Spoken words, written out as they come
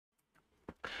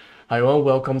Hi everyone,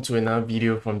 welcome to another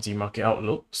video from the Market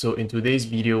Outlook. So in today's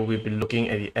video, we'll be looking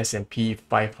at the S&P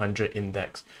 500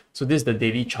 index. So this is the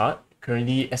daily chart.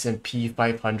 Currently, S&P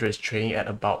 500 is trading at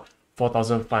about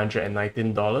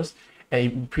 $4,519, and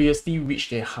it previously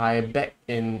reached a high back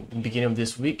in the beginning of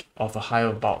this week of a high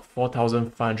of about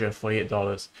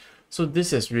 $4,548. So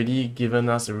this has really given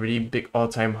us a really big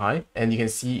all-time high, and you can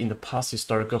see in the past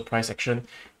historical price action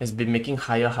has been making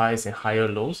higher highs and higher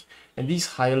lows, and these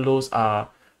higher lows are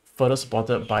further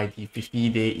supported by the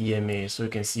 50-day EMA. So you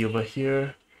can see over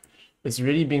here, it's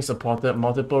really being supported,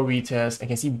 multiple retests. I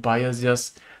can see buyers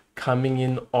just coming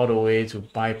in all the way to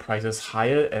buy prices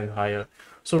higher and higher.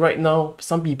 So right now,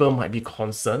 some people might be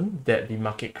concerned that the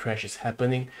market crash is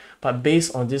happening, but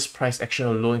based on this price action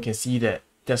alone, you can see that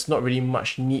there's not really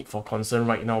much need for concern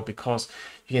right now, because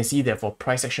you can see that for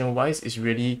price action wise, it's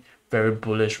really very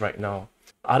bullish right now.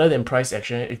 Other than price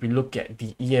action, if we look at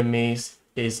the EMAs,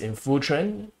 is in full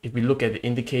trend. If we look at the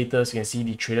indicators, you can see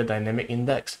the trader dynamic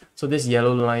index. So this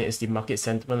yellow line is the market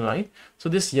sentiment line. So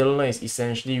this yellow line is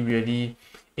essentially really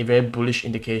a very bullish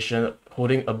indication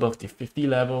holding above the 50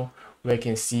 level, where you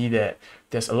can see that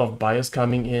there's a lot of buyers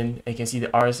coming in, and you can see the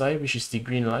RSI, which is the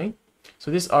green line.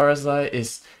 So this RSI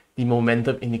is the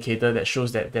momentum indicator that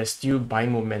shows that there's still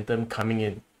buying momentum coming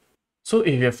in. So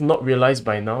if you have not realized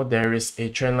by now, there is a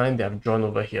trend line that I've drawn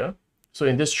over here. So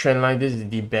in this trend line, this is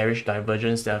the bearish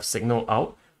divergence that I've signaled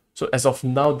out. So as of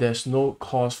now, there's no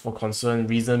cause for concern,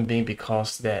 reason being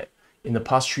because that in the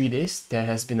past 3 days, there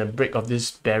has been a break of this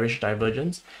bearish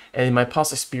divergence. And in my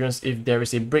past experience, if there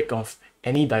is a break of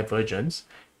any divergence,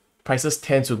 prices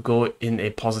tend to go in a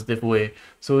positive way.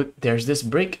 So there's this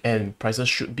break and prices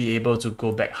should be able to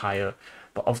go back higher.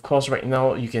 But of course, right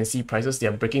now, you can see prices, they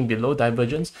are breaking below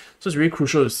divergence. So it's really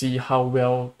crucial to see how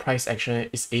well price action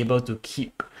is able to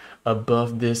keep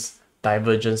above this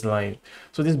divergence line.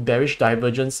 So this bearish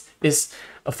divergence is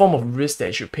a form of risk that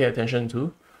you should pay attention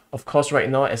to. Of course, right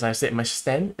now, as I said, my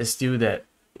stand is still that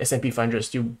S&P 500 is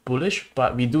still bullish,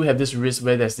 but we do have this risk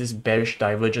where there's this bearish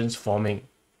divergence forming.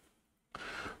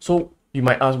 So you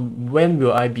might ask, when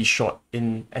will I be short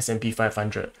in S&P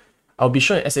 500? I'll be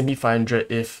short in S&P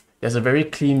 500 if there's a very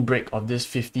clean break of this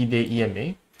 50-day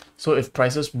EMA. So if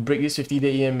prices break this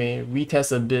 50-day EMA,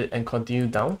 retest a bit and continue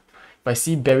down, if I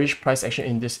see bearish price action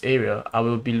in this area, I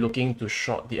will be looking to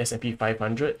short the S&P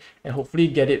 500 and hopefully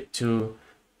get it to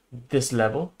this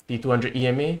level, the 200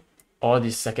 EMA, or the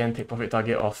second take profit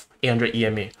target of 800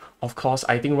 EMA. Of course,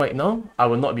 I think right now, I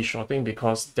will not be shorting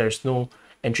because there's no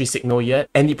entry signal yet,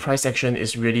 and the price action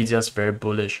is really just very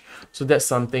bullish. So that's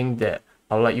something that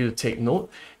I would like you to take note.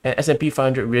 And S&P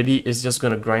 500 really is just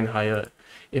going to grind higher.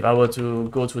 If I were to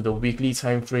go to the weekly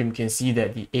time frame, you can see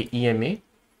that the 8 EMA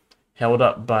held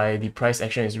up by the price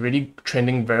action is really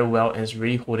trending very well and is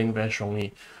really holding very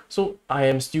strongly. So I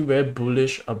am still very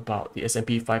bullish about the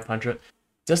S&P 500.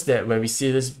 Just that when we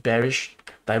see this bearish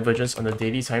divergence on the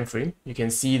daily time frame, you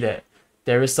can see that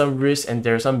there is some risk and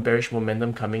there is some bearish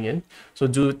momentum coming in. So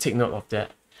do take note of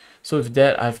that. So with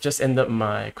that, I've just ended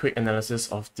my quick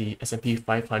analysis of the S&P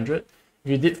 500.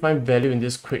 If you did find value in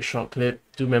this quick short clip,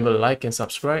 do remember to like and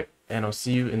subscribe, and I'll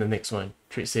see you in the next one.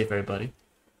 Trade safe, everybody.